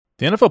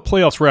The NFL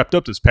playoffs wrapped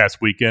up this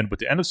past weekend with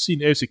the NFC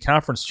and AFC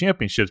Conference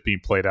Championships being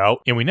played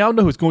out, and we now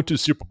know who's going to the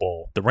Super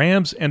Bowl, the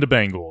Rams and the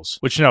Bengals,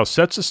 which now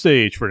sets the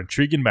stage for an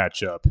intriguing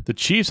matchup. The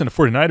Chiefs and the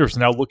 49ers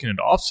are now looking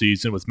into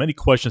offseason with many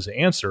questions to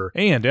answer,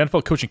 and the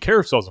NFL coaching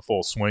carousel is in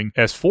full swing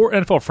as 4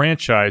 NFL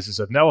franchises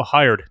have now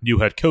hired new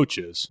head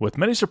coaches, with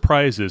many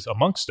surprises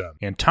amongst them,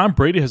 and Tom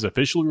Brady has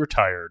officially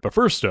retired. But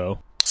first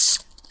though,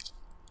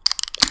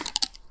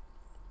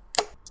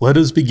 let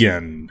us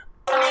begin.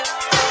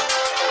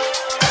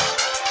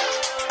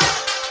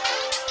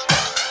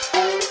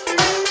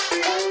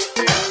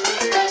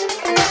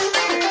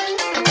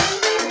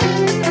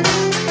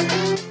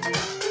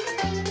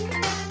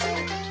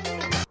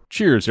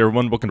 Cheers,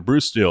 everyone. Welcome to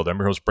Bruce Steel. I'm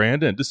your host,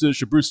 Brandon. This is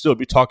your Bruce Steel. We'll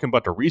be talking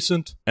about the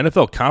recent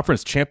NFL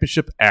Conference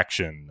Championship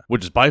action,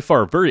 which is by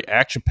far a very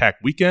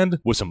action-packed weekend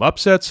with some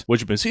upsets,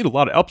 which we've been seeing a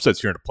lot of upsets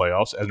here in the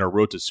playoffs as in our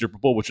road to the Super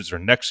Bowl, which is our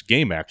next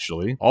game,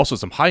 actually. Also,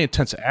 some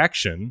high-intense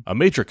action, a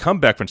major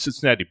comeback from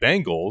Cincinnati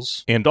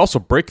Bengals, and also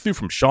breakthrough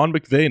from Sean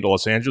McVay and the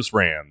Los Angeles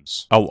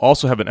Rams. I'll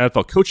also have an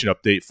NFL coaching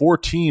update. 4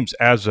 teams,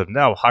 as of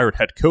now, hired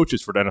head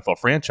coaches for the NFL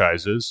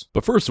franchises.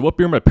 But first, what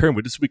beer am I pairing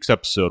with this week's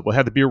episode? We'll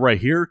have the beer right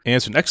here, and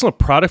it's an excellent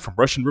product from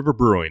Russian River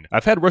Brewing.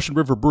 I've had Russian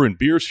River Brewing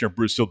beers here in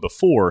Bruce Steel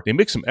before. They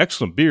make some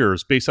excellent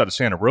beers based out of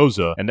Santa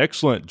Rosa, an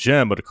excellent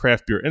gem of the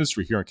craft beer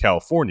industry here in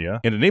California.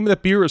 And the name of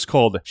that beer is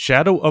called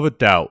Shadow of a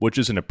Doubt, which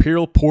is an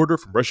imperial porter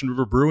from Russian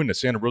River Brewing in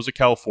Santa Rosa,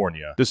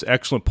 California. This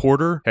excellent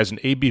porter has an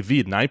ABV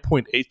of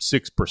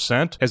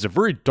 9.86%, has a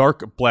very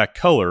dark black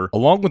color,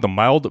 along with a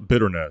mild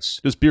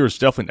bitterness. This beer is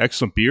definitely an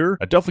excellent beer,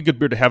 a definitely good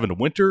beer to have in the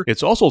winter.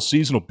 It's also a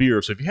seasonal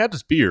beer, so if you had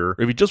this beer,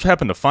 or if you just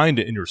happen to find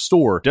it in your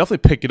store,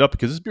 definitely pick it up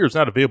because this beer is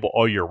not available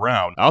all year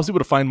round. I was able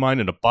to find mine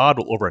in a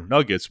bottle over at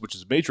Nuggets, which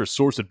is a major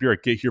source of beer I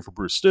get here for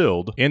Bruce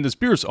Stilled. And this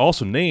beer is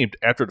also named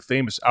after the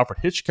famous Alfred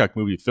Hitchcock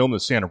movie filmed in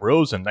Santa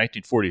Rosa in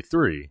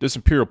 1943. This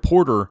Imperial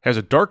Porter has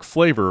a dark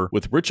flavor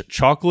with rich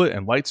chocolate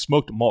and light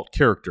smoked malt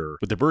character,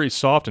 with a very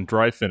soft and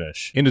dry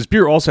finish. And this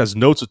beer also has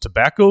notes of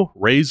tobacco,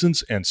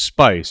 raisins, and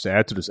spice to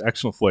add to this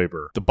excellent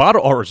flavor. The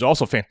bottle art is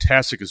also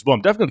fantastic as well.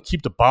 I'm definitely going to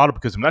keep the bottle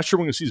because I'm not sure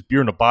we're going to see this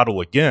beer in a bottle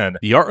again.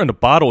 The art in the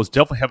bottle is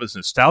definitely have this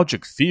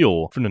nostalgic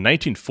feel from the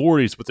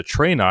 1940s with a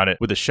train on it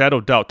with a Shadow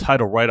of Doubt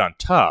title right on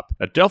top.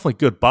 A definitely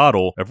good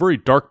bottle, a very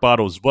dark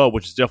bottle as well,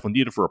 which is definitely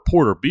needed for a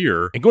porter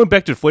beer. And going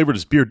back to the flavor of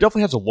this beer,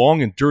 definitely has a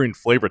long enduring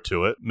flavor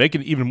to it,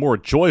 making it even more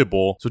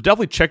enjoyable. So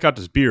definitely check out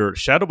this beer,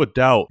 Shadow of a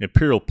Doubt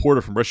Imperial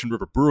Porter from Russian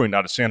River Brewing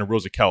out of Santa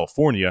Rosa,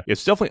 California.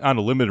 It's definitely on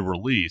a limited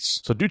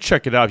release, so do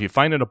check it out. If you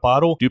find it in a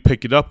bottle, do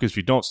pick it up because if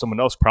you don't, someone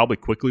else probably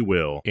quickly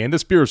will. And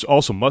this beer is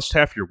also must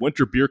have for your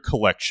winter beer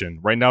collection.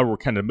 Right now, we're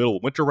kind of in the middle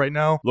of winter right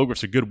now. Looking for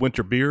some good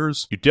winter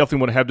beers. You definitely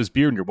want to have this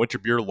beer in your winter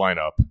beer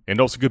lineup. And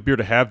also good beer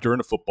to have during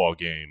a football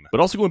game. But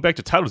also going back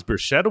to titles beer,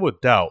 Shadow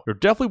of Doubt. There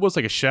definitely was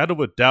like a shadow of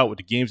a doubt with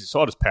the games you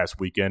saw this past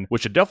weekend,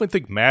 which I definitely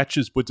think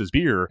matches with this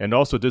beer and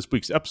also this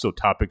week's episode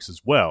topics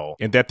as well.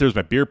 And that there's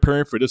my beer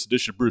pairing for this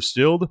edition of Bruce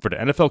Stilled for the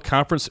NFL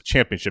Conference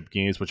Championship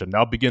games, which I'll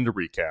now begin to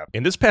recap.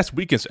 And this past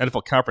weekend's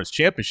NFL Conference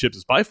Championships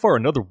is by far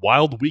another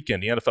wild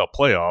weekend in the NFL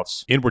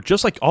playoffs. And we're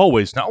just like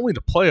always, not only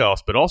the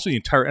playoffs, but also the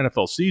entire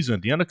NFL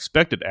season, the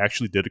unexpected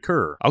actually did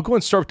occur. I'll go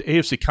and start with the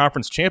AFC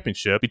Conference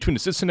Championship between the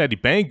Cincinnati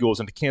Bengals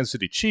and the Kansas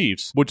City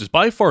Chiefs, which is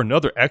by far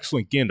another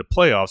excellent game to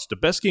playoffs, the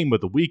best game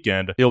of the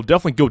weekend. It'll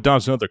definitely go down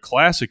as another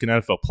classic in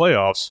NFL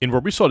playoffs, and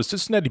where we saw the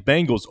Cincinnati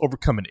Bengals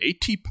overcome an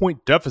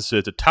 18-point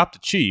deficit to top the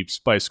Chiefs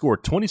by a score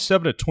of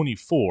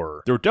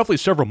 27-24. There were definitely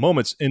several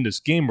moments in this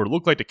game where it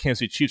looked like the Kansas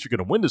City Chiefs were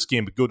going to win this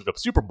game and go to the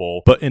Super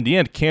Bowl, but in the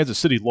end, Kansas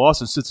City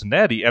lost in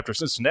Cincinnati after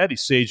Cincinnati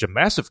staged a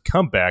massive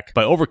comeback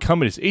by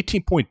overcoming his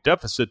 18-point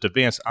deficit to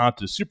advance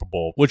onto the Super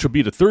Bowl, which would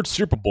be the 3rd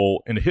Super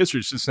Bowl in the history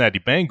of Cincinnati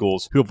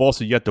Bengals, who have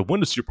also yet to win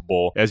the Super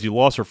Bowl, as he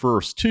lost her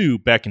first 2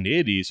 back in the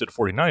 80s to the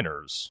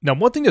 49ers. Now,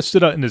 one thing that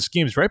stood out in this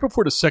game is right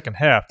before the second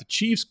half, the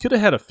Chiefs could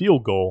have had a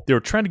field goal. They were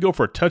trying to go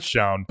for a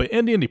touchdown, but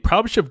in the end, they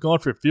probably should have gone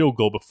for a field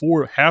goal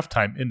before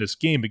halftime in this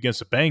game against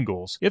the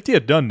Bengals. If they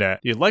had done that,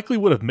 they likely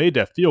would have made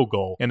that field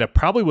goal, and that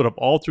probably would have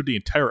altered the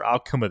entire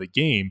outcome of the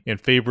game in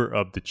favor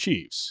of the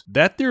Chiefs.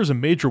 That there's a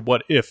major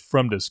what if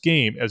from this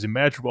game, as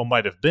imagine what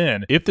might have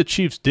been if the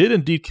Chiefs did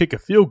indeed kick a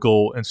field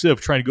goal instead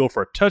of trying to go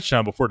for a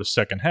touchdown before the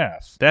second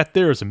half. That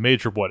there is a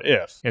major what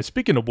if. And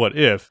speaking of what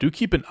if, do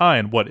keep an eye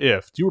on what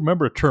if. Do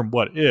remember the term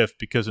what if,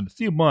 because in a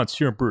few months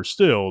here in Bruce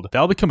Stilled,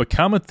 that'll become a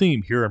common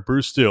theme here in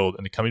Bruce Stilled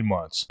in the coming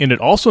months. And it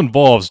also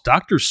involves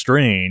Doctor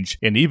Strange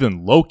and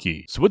even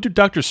Loki. So what do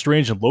Doctor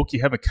Strange and Loki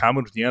have in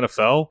common with the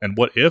NFL? And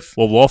what if?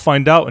 Well, we'll all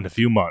find out in a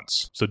few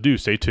months. So do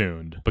stay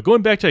tuned. But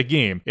going back to that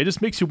game, it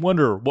just makes you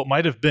wonder what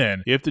might have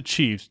been if the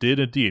Chiefs did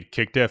indeed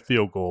kick that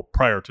field goal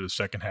prior to the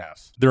second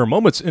half. There are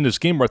moments in this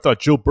game where I thought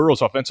Joe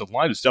Burrow's offensive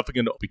line is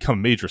definitely going to become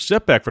a major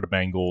setback for the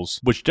Bengals,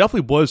 which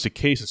definitely was the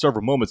case in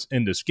several moments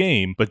in this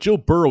game, but Joe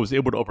Burrow was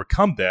able to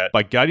overcome that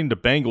by guiding the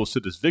Bengals to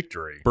this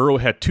victory. Burrow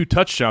had 2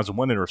 touchdowns and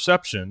 1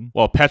 interception,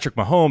 while Patrick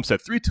Mahomes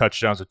had 3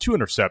 touchdowns and 2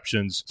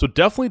 interceptions. So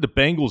definitely the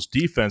Bengals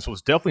defense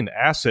was definitely an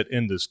asset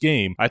in this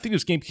game. I think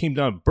this game came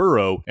down to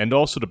Burrow, and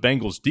also the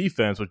Bengals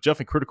defense was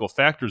definitely critical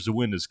factors to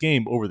win this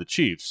game over the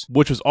Chiefs,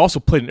 which was also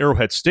played in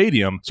Arrowhead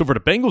Stadium. So for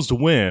the Bengals to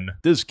win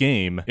this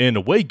game, an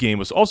away game,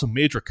 was also a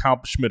major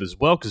accomplishment as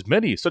well, because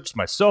many, such as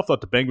myself,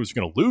 thought the Bengals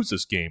were going to lose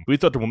this game. We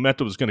thought the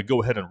momentum was going to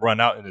go ahead and run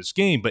out in this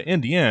game, but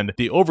in the end,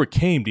 they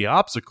overcame the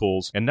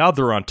obstacles, and now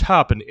they're on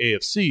top in the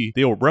AFC.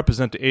 They will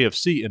represent the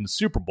AFC in the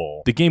Super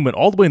Bowl. The game went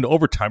all the way into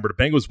overtime, where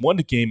the Bengals won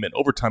the game in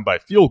overtime by a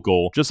field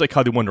goal, just like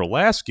how they won their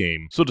last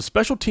game. So the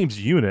special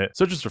teams unit,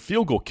 such as their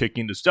field goal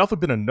kicking, has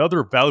definitely been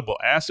another valuable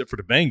asset for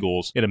the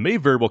Bengals, and it may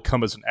very well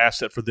come as an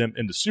asset for them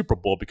in the Super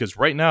Bowl, because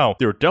right now,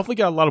 they're definitely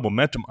got a lot of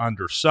momentum on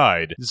their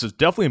side. This is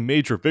definitely a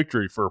major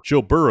victory for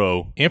Joe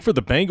Burrow and for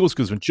the Bengals,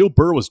 because when Joe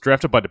Burrow was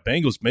drafted by the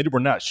Bengals, many were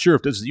not sure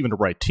if this is even the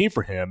right team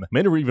for him.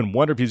 Many were even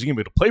wondering if he's going to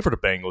be able to play for the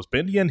Bengals, but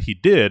in the end, he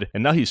did,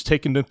 and now he's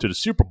taken them to the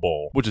Super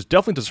Bowl, which is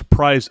definitely the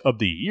surprise of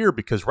the year,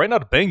 because right now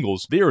the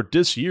Bengals, they are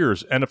this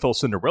year's NFL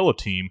Cinderella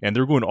team, and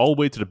they're going all the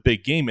way to the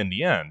big game in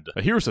the end.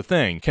 But here's the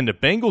thing, can the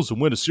Bengals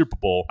win a Super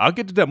Bowl? I'll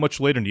get to that much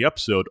later in the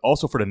episode,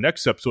 also for the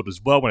next episode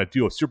as well when I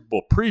do a Super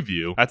Bowl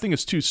preview. I think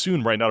it's too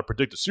soon right now to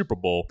predict a Super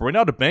Bowl, but right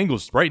now the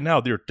Bengals, right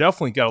now, they're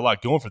definitely got a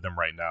lot going for them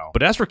right now.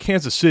 But as for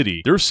Kansas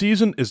City, their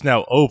season is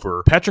now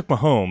over. Patrick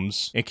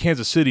Mahomes and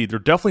Kansas City, they're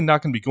definitely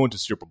not going to be going to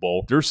Super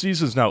Bowl. Their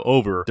season is now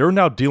over. They're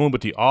now dealing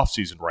with the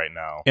offseason right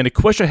now. And the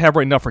question I have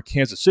right now for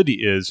Kansas City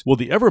is, will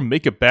they ever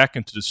make it back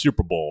into the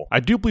Super Bowl? I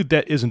do believe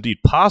that is indeed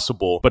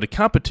possible, but the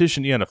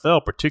competition in the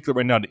NFL, particularly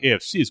right now in the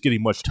AFC, is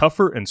getting much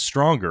tougher and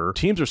stronger.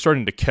 Teams are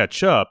starting to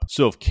catch up.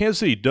 So if Kansas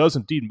City does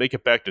indeed make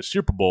it back to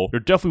Super Bowl, there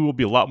definitely will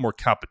be a lot more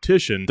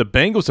competition. The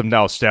Bengals have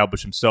now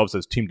established themselves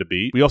as a team to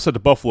beat. We also have the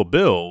Buffalo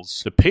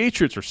Bills. The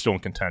Patriots are still in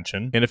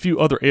contention, and a few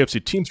other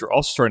AFC teams are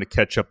also starting to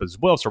catch up as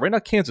well. So right now,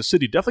 Kansas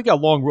City definitely got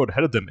a long road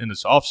ahead of them in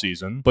this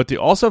offseason, but they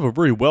also have a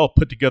very well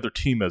put together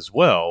team as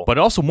well. But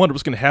I also wonder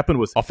what's going to happen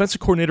with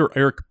offensive coordinator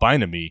Eric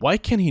Bieniemy. Why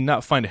can he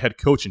not find a head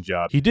coaching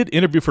job? He did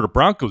interview for the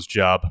Broncos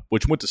job,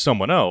 which went to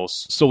someone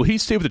else. So will he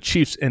stay with the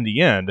Chiefs in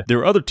the end? There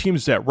are other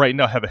teams that right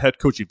now have a head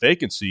coaching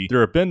vacancy.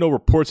 There have been no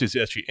reports he's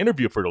actually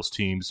interviewed for those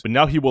teams, but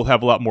now he will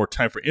have a lot more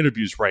time for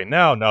interviews right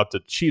now that the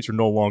Chiefs are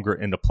no longer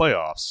in the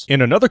playoffs.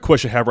 And another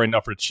question I have right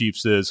now for the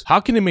Chiefs is, how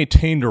can they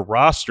maintain their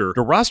roster?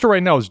 The roster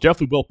right now is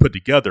definitely well put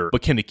together,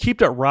 but can they keep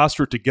that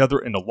roster together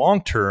in the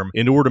long term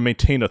in order to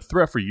maintain a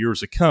threat for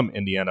years to come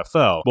in the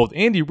NFL? Well, with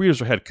Andy Reid as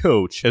their head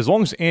coach, as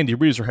long as Andy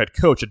Reid is their head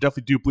coach, I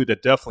definitely do believe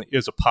that definitely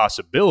is a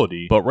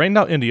possibility. But right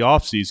now in the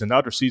offseason,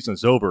 now their season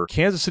is over,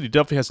 Kansas City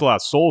definitely has a lot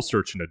of soul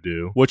searching to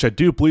do, which I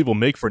do believe will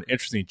make for an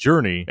interesting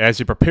journey as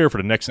they prepare for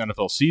the next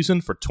NFL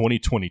season for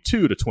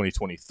 2022 to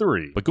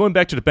 2023. But going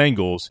back to the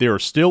Bengals, they are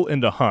still in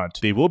the hunt.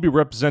 They will be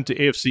representing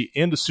AFC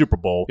in the Super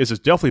Bowl. This is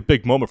definitely a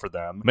big moment for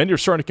them. Many are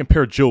starting to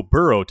compare Joe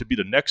Burrow to be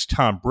the next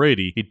Tom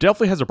Brady. He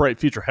definitely has a bright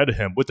future ahead of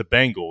him with the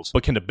Bengals,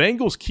 but can the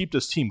Bengals keep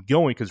this team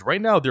going? Because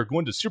right now they're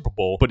going to the Super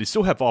Bowl, but they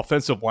still have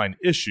offensive line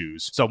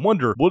issues. So I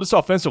wonder, will this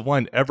offensive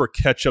line ever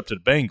catch up to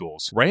the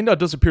Bengals? Right now it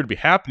doesn't appear to be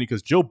happening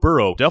because Joe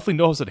Burrow definitely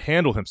knows how to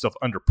handle himself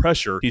under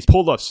pressure. He's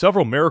pulled off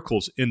several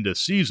miracles in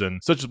this season,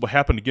 such as what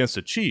happened against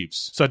the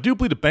Chiefs. So I do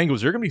believe the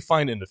Bengals are going to be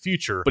fine in the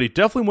future, but he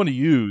definitely want to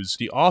use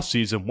the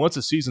offseason once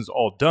the season's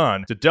all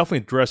done to definitely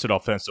address that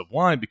offensive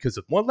line, because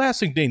the one last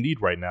thing they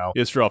need right now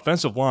is for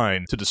offensive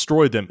line to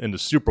destroy them in the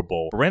Super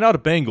Bowl. But right now the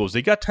Bengals,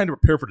 they got time to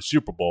prepare for the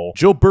Super Bowl.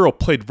 Joe Burrow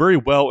played very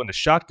well in the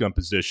shotgun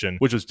position,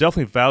 which was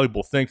definitely a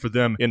valuable thing for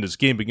them in this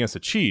game against the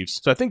Chiefs.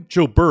 So I think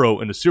Joe Burrow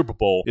in the Super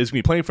Bowl is going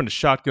to be playing from the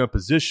shotgun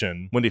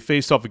position when they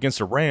face off against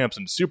the Rams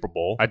in the Super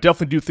Bowl. I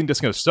definitely do think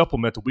that's going to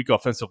supplement the weak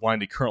offensive line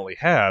they currently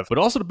have, but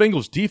also the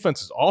Bengals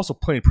defense is also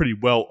playing pretty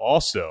well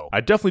also.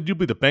 I definitely do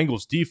believe the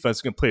Bengals defense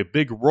is going to play a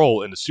big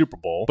role in the Super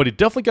Bowl, but he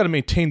definitely got to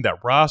maintain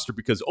that roster,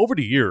 because over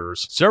the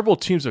years, several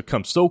teams have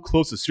come so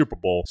close to the Super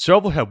Bowl,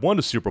 several have won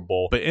the Super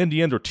Bowl, but in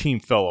the end their team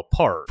fell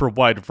apart for a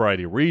wide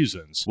variety of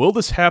reasons. Will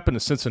this happen in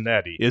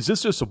Cincinnati? Is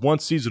this just a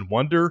one-season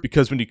wonder?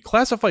 Because when you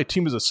classify a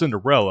team as a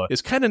Cinderella,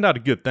 it's kind of not a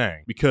good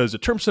thing, because the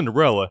term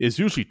Cinderella is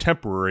usually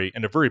temporary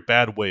in a very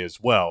bad way as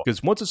well,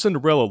 because once a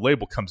Cinderella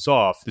label comes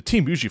off, the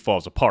team usually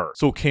falls apart.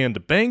 So can the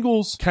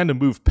Bengals kind of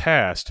move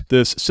past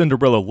this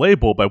Cinderella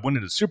label by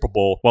winning the Super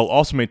Bowl while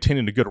also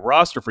maintaining a good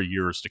roster for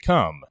years to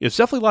come? It's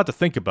definitely a lot to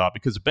think about,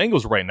 because the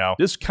Bengals right now,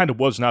 this kind of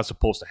was not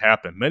supposed to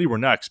happen. Many were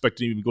not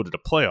expecting to even go to the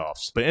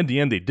playoffs, but in the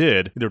end they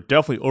did. They're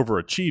definitely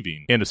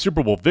overachieving, and the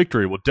Super Bowl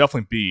victory will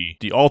definitely be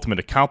the ultimate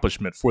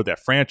accomplishment for that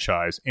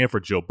franchise and for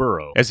Joe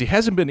Burrow. As he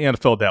hasn't been in the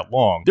NFL that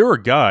long, there are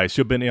guys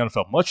who have been in the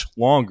NFL much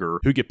longer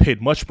who get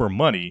paid much more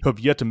money who have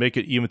yet to make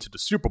it even to the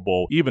Super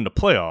Bowl, even the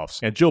playoffs,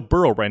 and Joe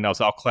Burrow right now is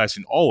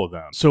outclassing all of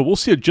them. So we'll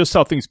see just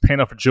how things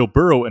pan out for Joe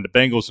Burrow and the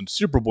Bengals in the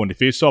Super Bowl when they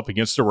face off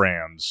against the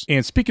Rams.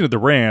 And speaking of the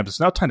Rams, it's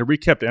now time to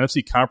recap the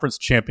NFC Conference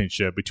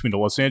Championship between the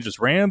Los Angeles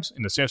Rams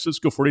and the San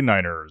Francisco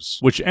 49ers,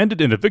 which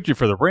ended in a victory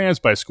for the Rams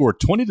by a score of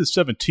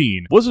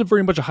 20-17. Wasn't a very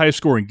very much a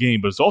high-scoring game,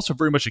 but it's also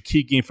very much a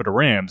key game for the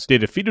Rams. They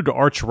defeated their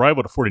arch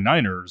rival, the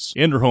 49ers,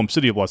 in their home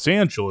city of Los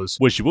Angeles,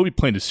 which they will be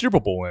playing the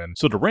Super Bowl in.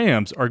 So the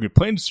Rams are going to be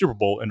playing the Super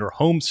Bowl in their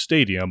home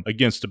stadium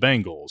against the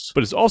Bengals.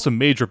 But it's also a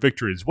major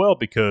victory as well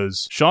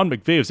because Sean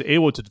McVay was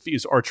able to defeat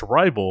his arch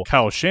rival,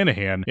 Kyle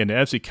Shanahan, in the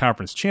NFC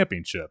Conference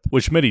Championship,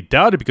 which many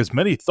doubted because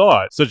many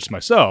thought, such as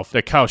myself,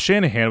 that Kyle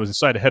Shanahan was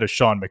inside ahead of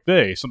Sean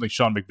McVay, something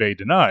Sean McVay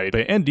denied.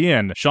 But in the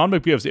end, Sean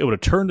McVay was able to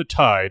turn the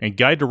tide and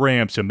guide the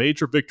Rams to a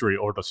major victory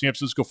over the San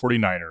Francisco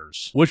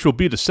 49ers, which will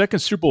be the second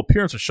Super Bowl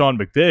appearance of Sean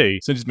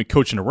McVay since he's been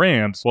coaching the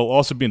Rams, while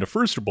also being the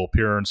first Super Bowl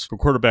appearance for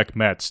quarterback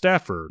Matt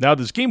Stafford. Now,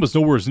 this game was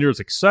nowhere near as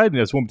exciting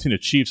as one between the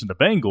Chiefs and the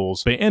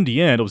Bengals, but in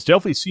the end, it was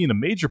definitely seeing a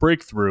major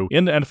breakthrough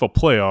in the NFL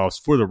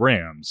playoffs for the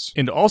Rams.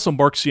 And it also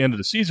marks the end of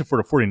the season for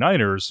the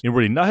 49ers, and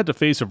where they not had to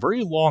face a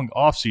very long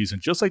offseason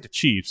just like the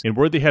Chiefs, and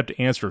where they had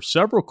to answer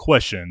several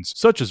questions,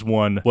 such as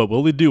one, what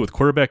will they do with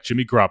quarterback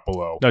Jimmy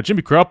Garoppolo? Now,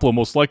 Jimmy Garoppolo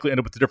most likely end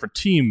up with a different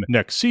team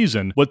next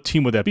season. What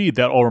team would that be?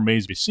 That all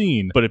remains to be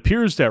seen. But it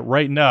appears that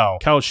right now,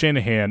 Kyle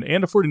Shanahan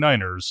and the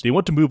 49ers, they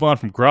want to move on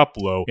from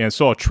Garoppolo and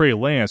saw Trey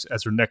Lance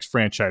as their next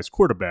franchise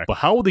quarterback. But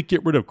how will they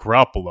get rid of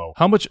Garoppolo?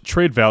 How much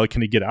trade value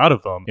can they get out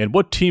of him? And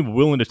what team is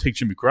willing to take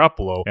Jimmy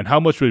Garoppolo? And how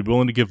much would they be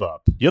willing to give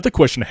up? The other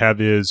question I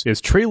have is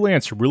Trey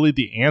Lance really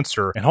the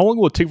answer? And how long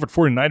will it take for the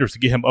 49ers to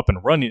get him up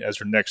and running as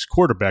their next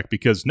quarterback?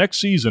 Because next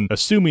season,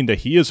 assuming that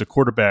he is a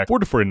quarterback for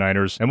the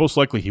 49ers, and most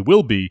likely he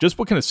will be, just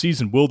what kind of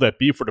season will that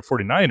be for the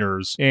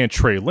 49ers and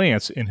Trey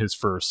Lance in his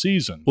first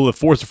season? Will it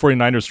force the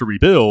 49ers to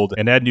rebuild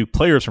and add new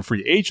players from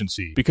free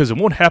agency? Because it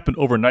won't happen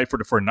overnight for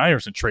the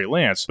 49ers and Trey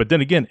Lance, but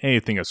then again,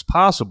 anything is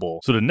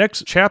possible. So the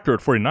next chapter at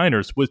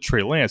 49ers with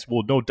Trey Lance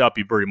will no doubt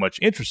be very much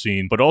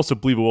interesting, but also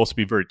believe it will also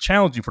be very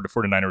challenging for the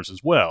 49ers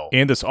as well.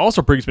 And this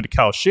also brings me to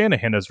Kyle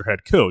Shanahan as their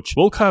head coach.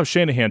 Will Kyle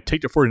Shanahan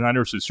take the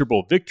 49ers to a Super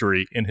Bowl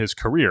victory in his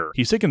career?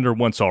 He's taken there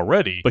once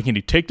already, but can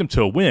he take them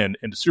to a win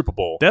in the Super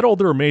Bowl? That all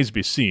there remains to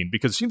be seen,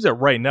 because it seems that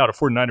right now the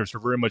 49ers are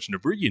very much in a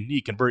very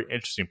unique and very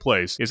interesting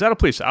place. Is that a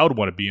place I would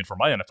want to be in for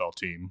my NFL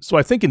team? So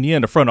I think in the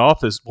end, the front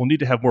office will need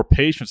to have more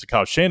patience to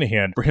Kyle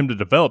Shanahan for him to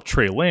develop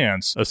Trey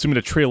Lance, assuming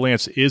that Trey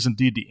Lance is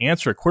indeed the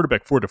answer at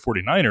quarterback for the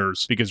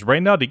 49ers, because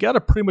right now they got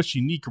a pretty much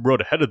unique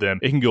road ahead of them.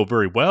 It can go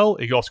very well,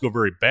 it can also go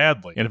very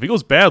badly. And if it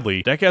goes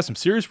badly, that can have some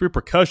serious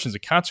repercussions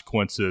and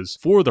consequences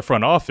for the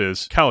front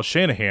office, Kyle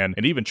Shanahan,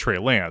 and even Trey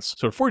Lance.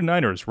 So the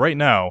 49ers right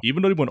now,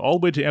 even though they went all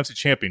the way to the NFC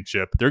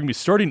Championship, they're going to be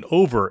starting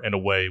over in a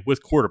way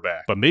with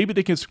quarterback. But maybe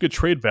they can get some good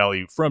trade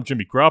value from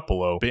Jimmy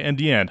Garoppolo, but in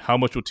the end, how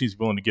much will teams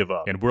be willing to give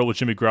up? And where will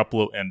Jimmy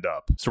Garoppolo end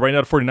up? So right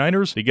now the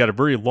 49ers, they got a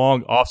very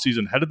long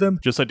offseason ahead of them,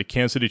 just like the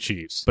Kansas City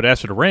Chiefs. But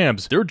as for the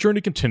Rams, their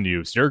journey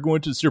continues. They're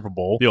going to the Super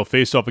Bowl. They'll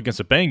face off against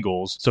the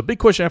Bengals. So big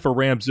question for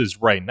Rams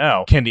is right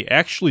now, can they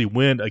actually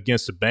win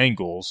against the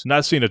Bengals?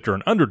 Not saying that they're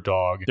an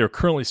underdog. They're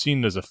currently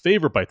seen as a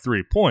favorite by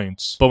 3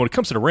 points. But when it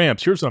comes to the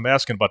Rams, here's what I'm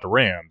asking about the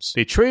Rams.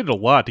 They traded a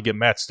lot to get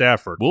Matt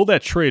Stafford. Will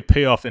that trade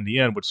pay off in the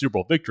end with Super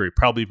Bowl victory?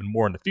 Probably even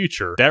more in the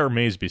future. That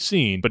remains to be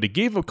seen. But they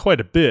gave up quite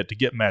a bit to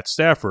get Matt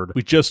Stafford.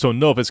 We just don't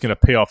know if it's going to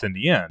pay off in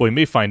the end. But we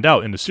may find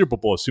out in the Super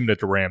Bowl, assuming that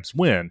the Rams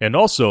win. And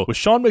also, with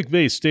Sean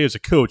McVay stay as a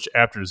coach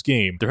after this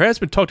game, there has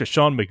been talk that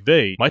Sean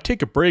McVay might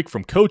take a break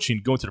from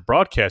coaching, going to the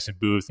broadcasting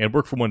booth, and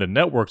work for one of the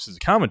networks as a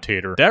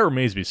commentator. That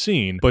remains to be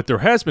seen. But there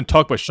has been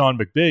talk by Sean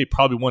McVay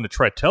probably wanting to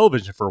try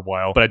television for a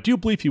while. But I do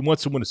believe he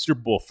wants to win the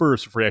Super Bowl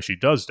first before he actually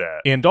does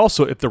that. And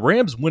also, if the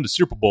Rams win the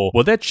Super Bowl,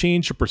 will that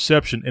change the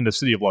perception in the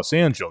city of Los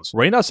Angeles?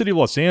 Right now, city of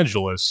Los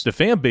Angeles, the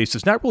fan base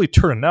is not really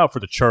turning out for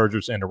the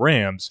Chargers and the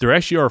Rams. There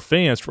actually are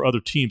fans for other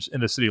teams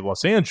in the city of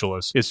Los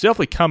Angeles. It's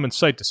definitely common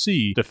sight to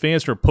see the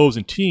fans from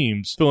opposing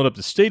teams filling up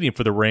the stadium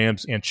for the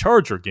Rams and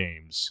Charger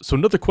games. So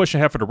another question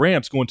I have for the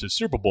Rams going to the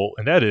Super Bowl,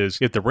 and that is,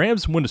 if the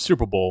Rams win the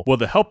Super Bowl,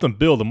 will it help them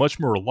build a much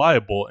more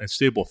reliable and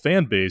stable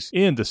fan base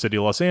in the city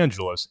of Los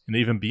Angeles and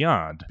even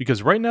beyond?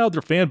 Because right now,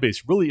 their fan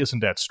base really isn't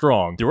that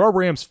strong. There are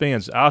Rams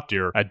fans out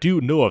there. I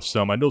do know of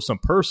some. I know some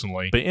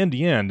personally. But in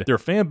the end, their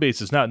fan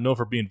base is not known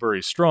for being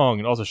very strong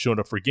and also showing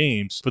up for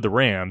games for the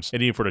Rams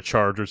and even for the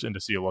Chargers in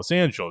the city of Los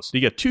Angeles.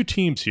 You got two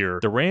teams here,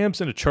 the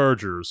Rams and the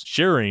Chargers,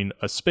 sharing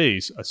a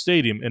space, a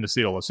stadium in the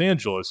city of Los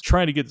Angeles,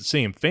 trying to get the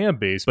same fan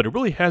base, but it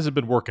really hasn't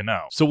been working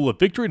out. So will a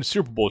victory in the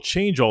Super Bowl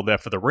change all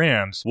that for the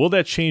Rams? Will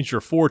that change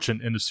their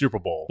fortune in the Super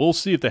Bowl? We'll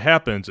see if that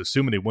happens,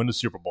 assuming they win the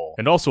Super Bowl.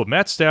 And also,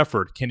 Matt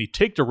Stafford, can he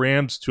take the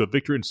Rams to a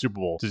victory in the Super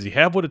Bowl? Does he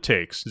have what it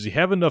takes? Does he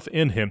have enough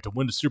in him to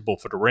win the Super Bowl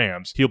for the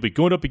Rams? He'll be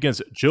going up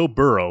against Joe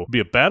Burrow. It'll be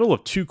a battle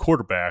of two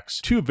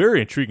quarterbacks, two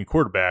very intriguing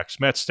quarterbacks.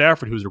 Matt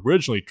Stafford, who was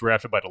originally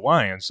drafted by the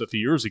Lions a few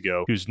years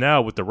ago, who's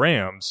now with the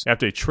Rams,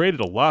 after they traded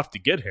a lot to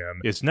get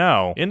him, is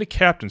now in the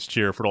captain's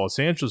chair for the Los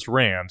Angeles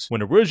Rams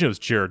when originally it was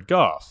Jared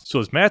Goff. So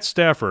as Matt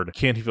Stafford,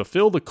 can he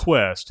fulfill the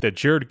quest that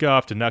Jared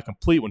Goff did not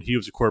complete when he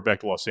was a quarterback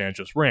of the Los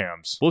Angeles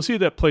Rams? We'll see if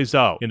that plays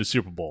out in the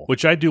Super Bowl,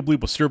 which I do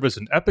believe will serve as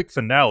an epic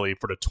finale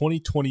for the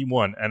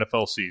 2021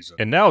 NFL season.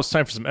 And now it's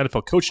time for some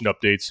NFL coaching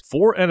updates.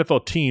 4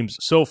 NFL teams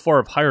so far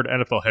have hired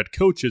NFL head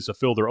coaches to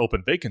fill their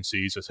open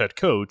vacancies as head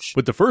coach,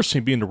 with the first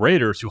team being the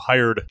Raiders, who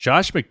hired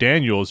Josh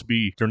McDaniels to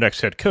be their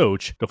next head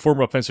coach, the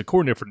former offensive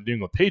coordinator for the New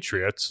England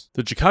Patriots.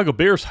 The Chicago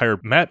Bears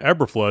hired Matt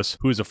Eberflus,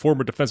 who is a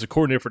former defensive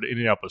coordinator for the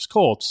Indianapolis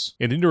Colts.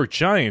 And the New York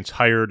Giants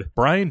hired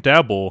Brian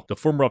Daboll, the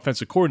former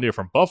offensive coordinator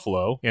from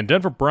Buffalo. And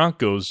Denver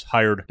Broncos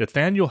hired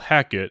Nathaniel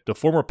Hackett, the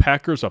former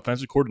Packers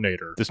offensive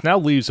coordinator. This now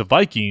leaves the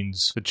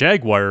Vikings, the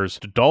Jaguars,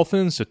 the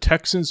Dolphins, the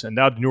Texans, and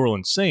now the New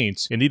Orleans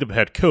Saints in need of a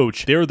head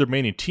coach. They are the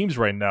remaining teams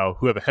right now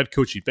who have a head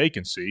coaching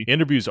vacancy.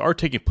 Interviews are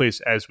taking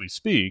place as we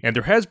speak, and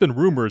there has been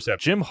rumors that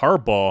Jim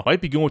Harbaugh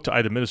might be going to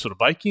either Minnesota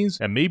Vikings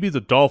and maybe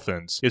the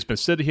Dolphins. It's been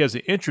said he has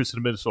an interest in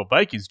the Minnesota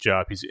Vikings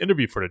job. He's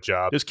interviewed for the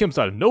job. This comes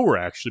out of nowhere,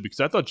 actually, because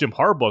I thought Jim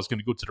Harbaugh was going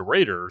to go to the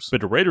Raiders,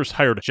 but the Raiders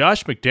hired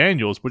Josh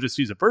McDaniels, which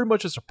is very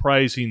much a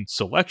surprising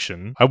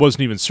selection. I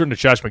wasn't even certain that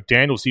Josh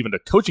McDaniels was even a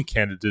coaching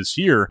candidate this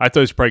year. I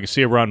thought he was probably going to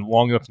stay around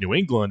long enough in New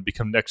England,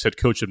 become next head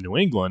coach of New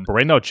England. But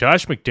right now,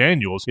 Josh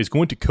McDaniels is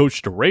going to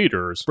coach the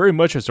Raiders. Very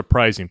much a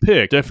surprising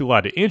pick. Definitely a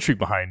lot of intrigue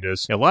behind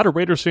this. And a lot of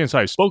Raiders fans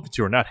I've spoken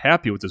to are not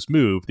happy with this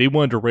move. They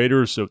wanted the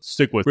Raiders to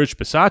stick with Rich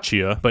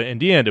Bisaccia, but in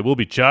the end, it will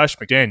be Josh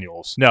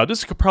McDaniels. Now,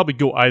 this could probably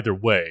go either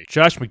way.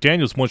 Josh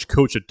McDaniels once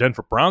coached at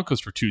Denver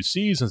Broncos for 2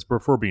 seasons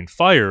before being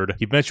fired.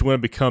 He eventually went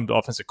and became the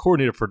offensive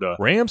coordinator for the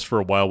Rams for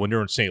a while when they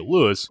were in St.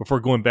 Louis before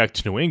going back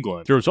to New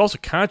England. There was also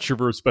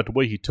controversy about the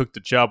way he took the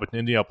job with the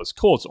Indianapolis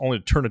Colts, only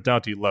to turn it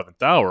down to the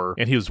 11th hour,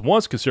 and he was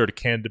once considered a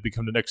candidate to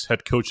become the next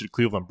head coach of the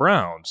Cleveland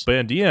Browns. But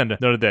in the end,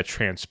 none of that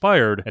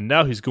transpired, and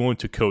now he's going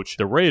to coach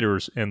the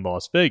Raiders in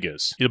Las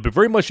Vegas. It'll be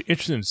very much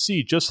interesting to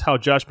see just how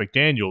Josh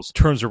McDaniels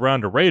turns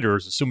around the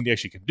Raiders, assuming he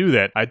actually can do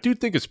that. I do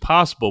think it's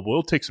possible, but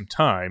it'll take some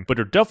time. But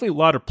there are definitely a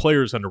lot of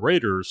players on the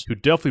Raiders who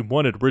definitely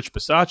wanted Rich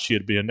Bisaccia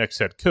to be the next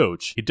head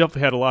coach. He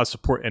definitely had a lot of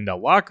support in that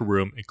locker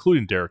room,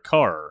 including Derek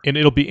Carr. And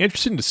it'll be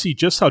interesting to see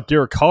just how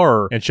Derek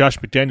Carr and Josh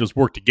McDaniels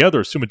work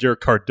together, assuming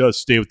Derek Carr does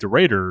stay with the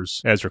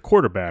Raiders as their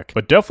quarterback.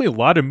 But definitely a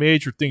lot of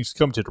major things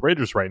come to the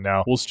Raiders right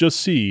now. We'll just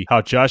see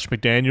how Josh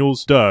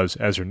McDaniels does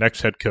as their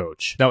next head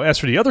coach. Now, as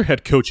for the other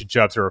head coaching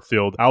jobs that are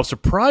filled, I was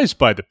surprised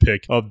by the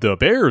pick of the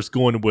Bears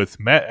going with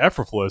Matt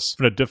Eberflus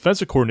from the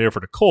defensive coordinator for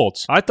the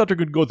Colts. I thought they're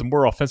going to go with a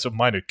more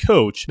offensive-minded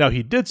coach. Now,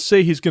 he did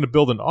say he's going to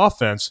build an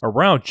offense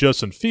around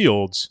Justin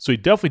Fields, so he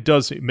definitely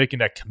does making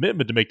that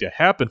commitment to make that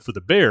happen for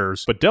the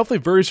Bears, but definitely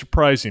a very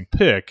surprising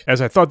pick,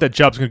 as I thought that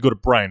job's going to go to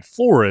Brian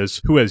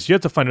Flores, who has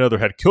yet to find another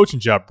head coaching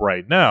job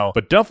right now,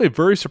 but definitely a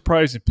very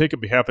surprising pick on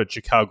behalf of the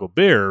Chicago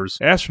Bears.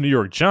 As for New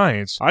York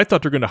Giants, I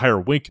thought they're going to hire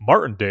Wink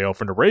Martindale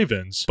from the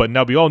Ravens, but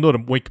now we all know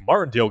that Wink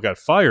Martindale got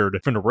fired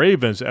from the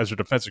Ravens as their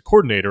defensive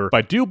coordinator, but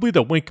I do believe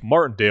that Wink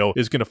Martindale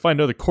is going to find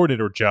another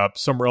coordinator job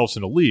somewhere else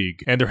in the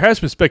league, and there has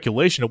been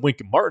speculation that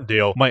Wink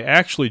Martindale might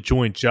actually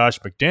join Josh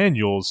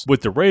McDaniels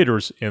with the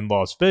Raiders in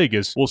Las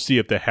Vegas. We'll see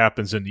if that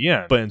happens in the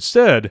end. But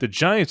instead, the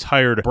Giants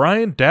hired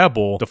Brian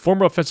Daboll, the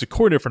former offensive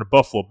coordinator for the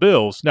Buffalo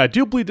Bills. Now, I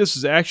do believe this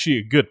is actually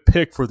a good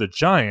pick for the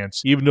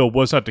Giants, even though it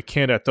was not the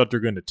candidate I thought they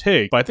were going to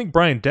take. But I think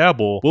Brian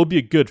Daboll will be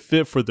a good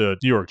fit for the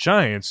New York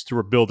Giants to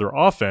rebuild their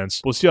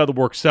offense. We'll see how that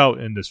works out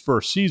in this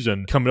first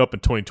season coming up in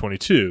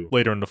 2022,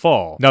 later in the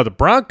fall. Now, the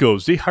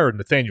Broncos, they hired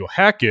Nathaniel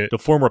Hackett, the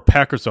former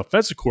Packers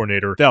offensive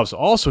coordinator. That was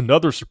also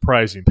another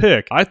surprising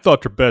pick. I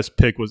thought their best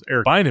pick was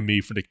Eric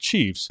Bieniemy from the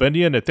Chiefs, but in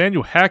the end,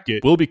 Nathaniel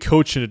Hackett will be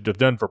coaching the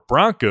Denver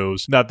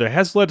Broncos. Now, there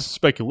has led to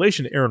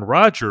speculation that Aaron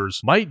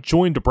Rodgers might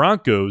join the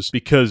Broncos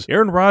because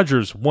Aaron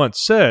Rodgers once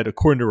said,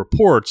 according to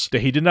reports,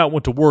 that he did not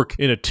want to work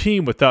in a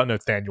team without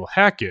Nathaniel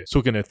Hackett.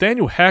 So can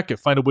Nathaniel Hackett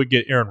find a way to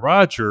get Aaron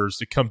Rodgers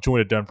to come join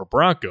the Denver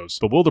Broncos?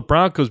 But will the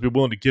Broncos be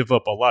willing to give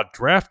up a lot of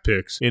draft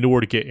picks in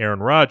order to get Aaron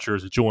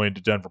Rodgers to join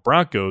the Denver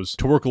Broncos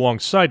to work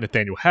alongside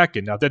Nathaniel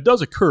Hackett? Now, if that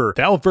does occur,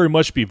 that will very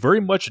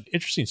much an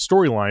interesting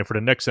storyline for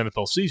the next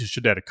NFL season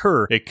should that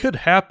occur. It could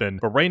happen,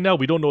 but right now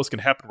we don't know what's going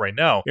to happen right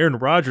now. Aaron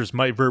Rodgers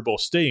might very well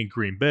stay in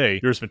Green Bay.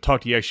 There's been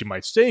talk he actually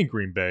might stay in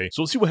Green Bay.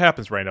 So we'll see what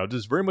happens right now. This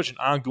is very much an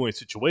ongoing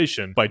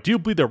situation, but I do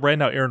believe that right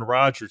now Aaron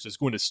Rodgers is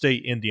going to stay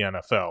in the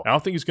NFL. I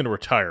don't think he's going to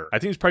retire. I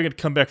think he's probably going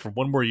to come back for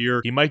one more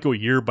year. He might go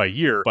year by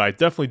year, but I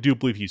definitely do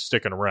believe he's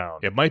sticking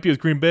around. It might be with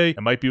Green Bay.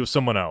 It might be with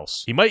someone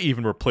else. He might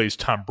even replace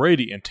Tom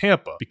Brady in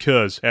Tampa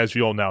because, as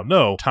we all now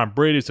know, Tom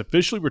Brady is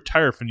officially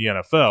retired from the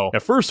NFL.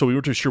 At first, so we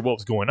weren't too sure what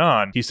was going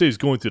on. He said he's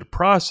going through the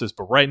process,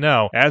 but right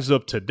now, as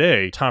of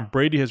today, Tom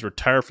Brady has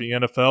retired from the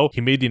NFL.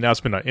 He made the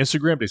announcement on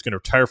Instagram that he's going to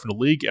retire from the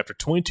league after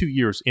 22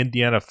 years in the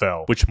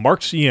NFL, which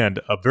marks the end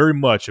of very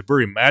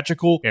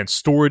magical and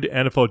storied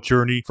NFL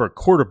journey for a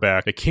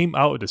quarterback that came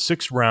out in the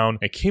 6th round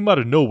and came out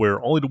of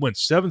nowhere only to win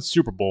 7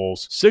 Super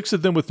Bowls, 6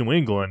 of them with New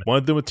England, 1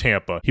 of them with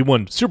Tampa. He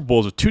won Super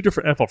Bowls with 2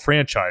 different NFL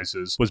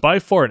franchises, was by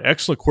far an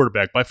excellent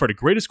quarterback, by far the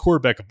greatest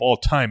quarterback of all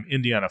time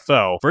in the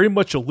NFL, very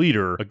much a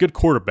leader, a good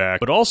quarterback,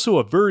 but also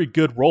a very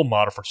good role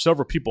model for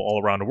several people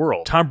all around the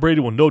world. Tom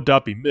Brady will no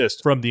doubt be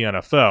missed from the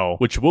NFL,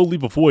 which will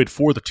leave a void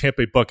for the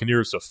Tampa Bay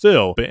Buccaneers to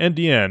fill, but in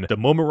the end, the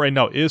moment right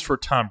now is for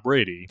Tom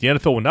Brady. The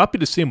NFL will not be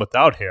the same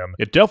without him.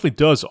 It definitely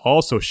does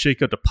also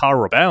shake up the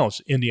power of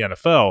balance in the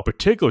NFL,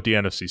 particularly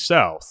the NFC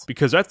South,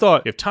 because I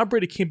thought if Tom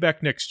Brady came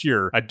back next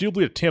year, I do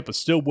believe that Tampa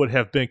still would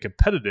have been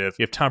competitive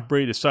if Tom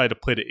Brady decided to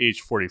play to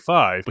age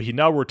 45, but he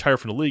now will retire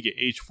from the league at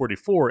age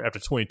 44 after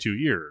 22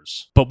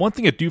 years. But one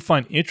thing I do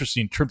find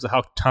interesting in terms of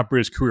how Tom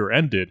Brady's career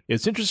ended,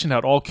 it's interesting how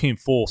it all came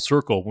full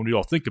circle when we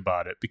all think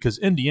about it, because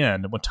in the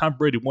end, when Tom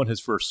Brady won his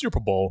first Super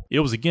Bowl, it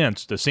was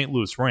against the St.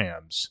 Louis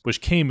Rams,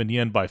 which came in the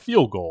end by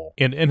field goal.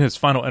 And in his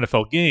final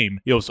NFL game,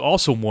 it was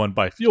also won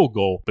by field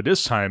goal, but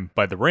this time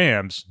by the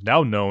Rams,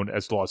 now known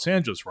as the Los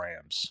Angeles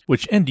Rams.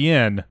 Which in the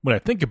end, when I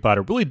think about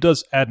it, really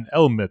does add an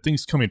element of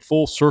things coming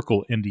full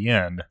circle in the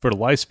end for the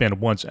lifespan of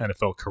one's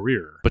NFL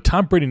career. But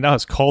Tom Brady now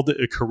has called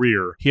it a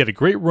career. He had a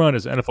great run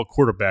as an NFL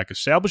quarterback,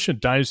 establishing a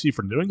dynasty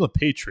for the New England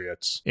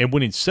Patriots, and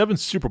winning 7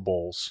 Super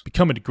Bowls,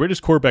 becoming the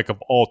greatest quarterback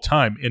of all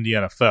time in the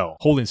NFL,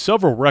 holding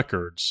several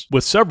records,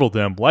 with several of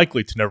them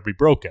likely to never be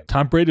broken.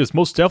 Tom Brady is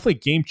most definitely a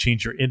game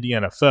changer in the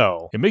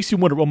NFL. It makes you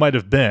wonder what might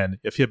have been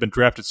if he had been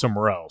drafted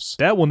somewhere else.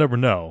 That we'll never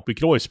know. We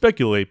can always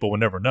speculate, but we'll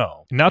never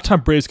know. And now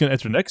Tom Brady is going to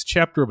enter the next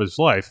chapter of his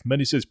life.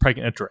 Many say he's probably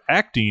going to enter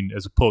acting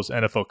as opposed to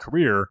NFL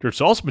career.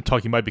 There's also been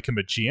talk he might become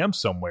a GM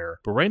somewhere,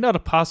 but right now the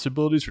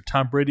possibilities for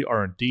Tom Brady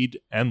are indeed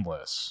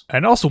endless.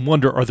 And I also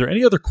wonder, are there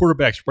any other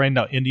quarterbacks right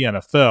now in the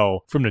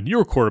NFL from the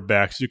newer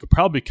quarterbacks who could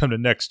probably become the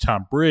next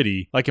Tom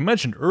Brady? Like I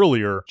mentioned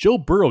earlier, Joe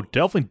Burrow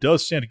definitely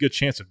does stand a good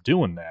chance of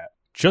doing that.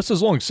 Just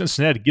as long as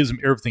Cincinnati gives him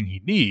everything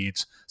he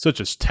needs, such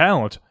as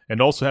talent, and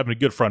also having a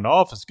good front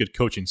office, good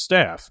coaching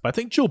staff. But I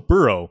think Joe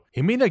Burrow,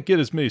 he may not get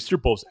as many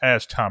Super Bowls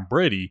as Tom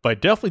Brady, but I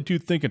definitely do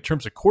think in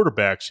terms of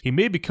quarterbacks, he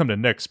may become the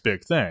next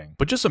big thing.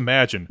 But just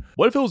imagine,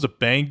 what if it was the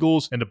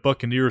Bengals and the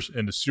Buccaneers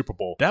in the Super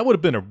Bowl? That would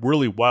have been a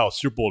really wild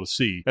Super Bowl to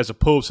see, as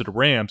opposed to the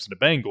Rams and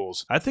the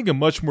Bengals. I think a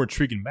much more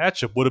intriguing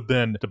matchup would have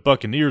been the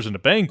Buccaneers and the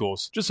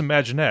Bengals. Just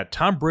imagine that,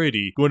 Tom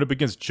Brady going up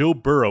against Joe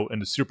Burrow in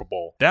the Super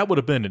Bowl. That would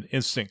have been an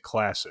instant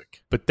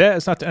classic. But that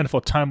is not the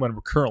NFL timeline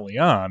we're currently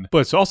on, but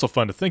it's also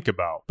fun to think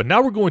about. But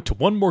now we're going to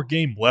one more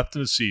game left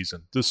in the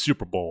season, the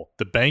Super Bowl,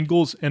 the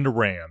Bengals and the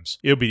Rams.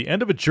 It'll be the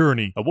end of a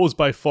journey of what was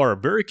by far a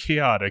very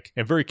chaotic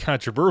and very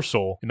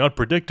controversial and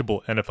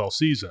unpredictable NFL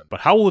season.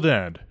 But how will it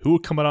end? Who will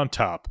come out on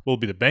top? Will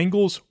it be the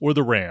Bengals or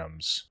the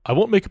Rams? I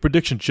won't make a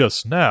prediction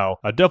just now.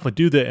 I'll definitely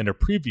do that in a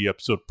preview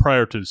episode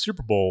prior to the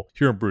Super Bowl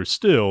here in Bruce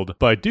Stilled,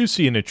 but I do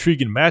see an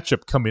intriguing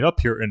matchup coming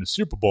up here in the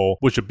Super Bowl,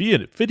 which would be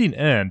a fitting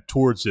end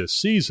towards this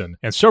season.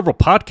 And several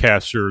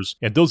podcasters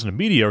and those in the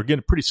media are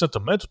getting pretty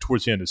sentimental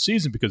towards the end of the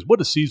season, because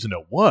what a season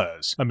it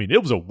was. I mean,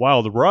 it was a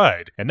wild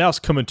ride, and now it's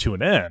coming to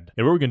an end.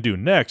 And what we're going to do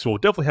next, we'll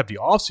definitely have the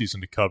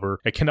offseason to cover.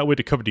 I cannot wait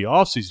to cover the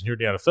offseason here in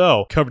the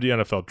NFL, cover the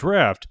NFL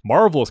draft.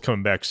 Marvel is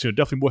coming back soon.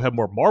 Definitely we'll have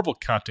more Marvel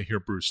content here,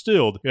 Bruce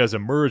Stilled, as I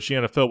merge the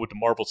NFL with the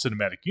Marvel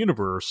Cinematic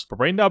Universe. But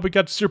right now, we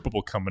got the Super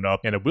Bowl coming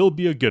up, and it will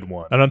be a good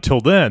one. And until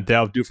then,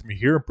 that'll do for me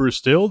here, Bruce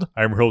Stilled.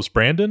 I'm your host,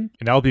 Brandon,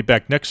 and I'll be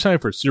back next time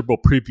for a Super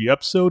Bowl preview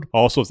episode,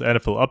 also with the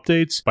NFL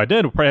updates. By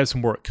then, we'll probably have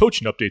some more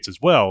coaching updates as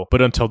well.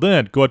 But until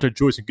then, go out there,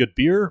 enjoy some good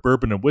beer,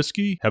 bourbon, and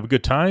whiskey. Have a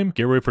good time.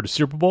 Get ready for the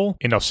Super Bowl.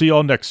 And I'll see you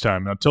all next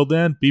time. And until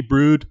then, be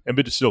brewed and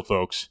be distilled,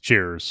 folks.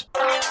 Cheers.